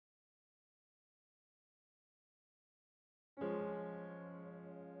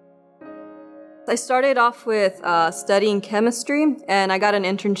I started off with studying chemistry, and I got an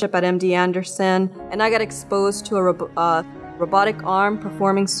internship at MD Anderson, and I got exposed to a robotic arm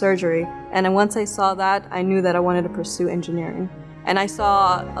performing surgery. And then once I saw that, I knew that I wanted to pursue engineering. And I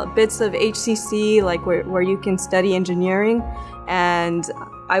saw bits of HCC, like where you can study engineering, and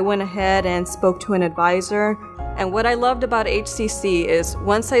I went ahead and spoke to an advisor. And what I loved about HCC is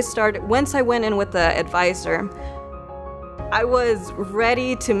once I went in with the advisor, I was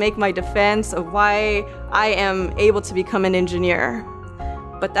ready to make my defense of why I am able to become an engineer.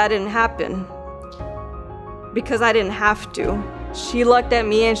 But that didn't happen because I didn't have to. She looked at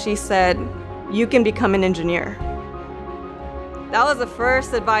me and she said, "You can become an engineer." That was the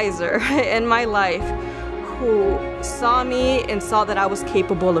first advisor in my life who saw me and saw that I was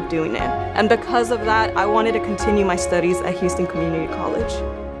capable of doing it. And because of that, I wanted to continue my studies at Houston Community College.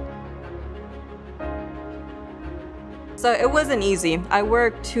 So it wasn't easy. I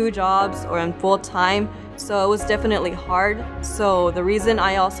worked 2 jobs or in full time, so it was definitely hard. So the reason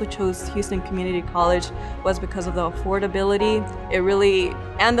I also chose Houston Community College was because of the affordability,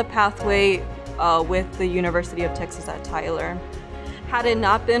 and the pathway with the University of Texas at Tyler. Had it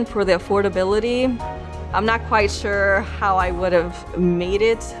not been for the affordability, I'm not quite sure how I would have made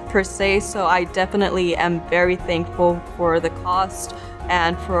it per se, so I definitely am very thankful for the cost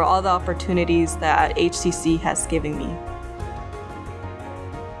and for all the opportunities that HCC has given me.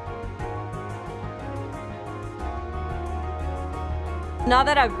 Now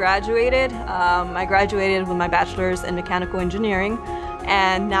that I've graduated, I graduated with my bachelor's in mechanical engineering,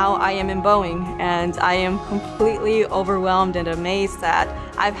 and now I am in Boeing, and I am completely overwhelmed and amazed that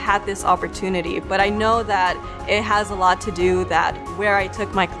I've had this opportunity. But I know that it has a lot to do that where I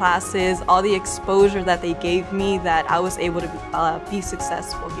took my classes, all the exposure that they gave me, that I was able to be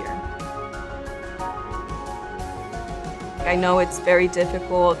successful here. I know it's very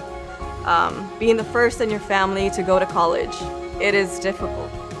difficult being the first in your family to go to college. It is difficult,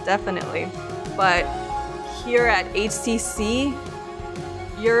 definitely. But here at HCC,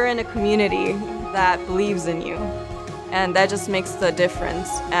 you're in a community that believes in you. And that just makes the difference.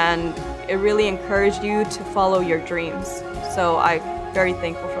 And it really encouraged you to follow your dreams. So I'm very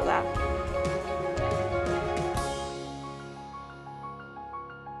thankful for that.